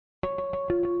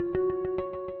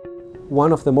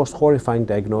One of the most horrifying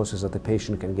diagnoses that the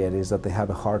patient can get is that they have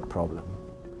a heart problem.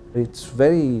 It's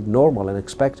very normal and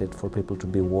expected for people to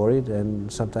be worried and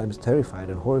sometimes terrified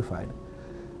and horrified,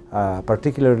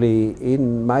 particularly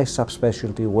in my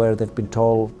subspecialty where they've been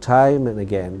told time and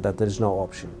again that there is no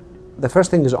option. The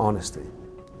first thing is honesty.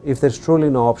 If there's truly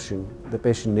no option, the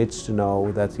patient needs to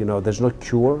know that there's no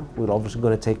cure. We're obviously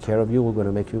going to take care of you. We're going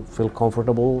to make you feel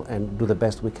comfortable and do the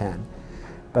best we can.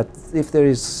 But if there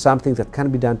is something that can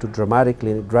be done to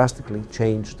dramatically and drastically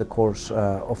change the course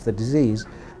of the disease,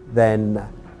 then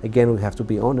again we have to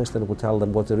be honest and we'll tell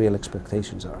them what the real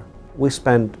expectations are. We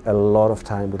spend a lot of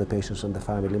time with the patients and the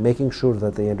family, making sure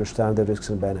that they understand the risks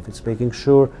and benefits, making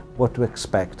sure what to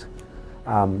expect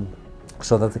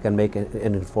so that they can make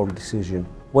an informed decision.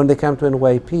 When they come to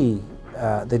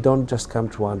NYP, they don't just come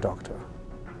to one doctor.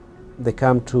 They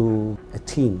come to a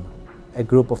team, a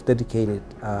group of dedicated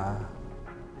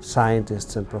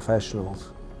scientists and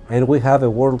professionals. And we have a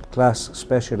world-class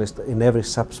specialist in every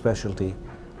subspecialty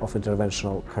of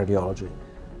interventional cardiology.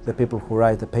 The people who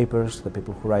write the papers, the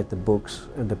people who write the books,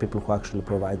 and the people who actually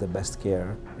provide the best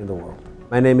care in the world.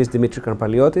 My name is Dimitrios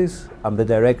Karmpaliotis. I'm the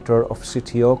director of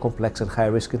CTO, Complex and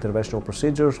High-Risk Interventional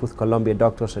Procedures with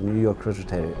ColumbiaDoctors and New York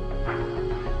Presbyterian.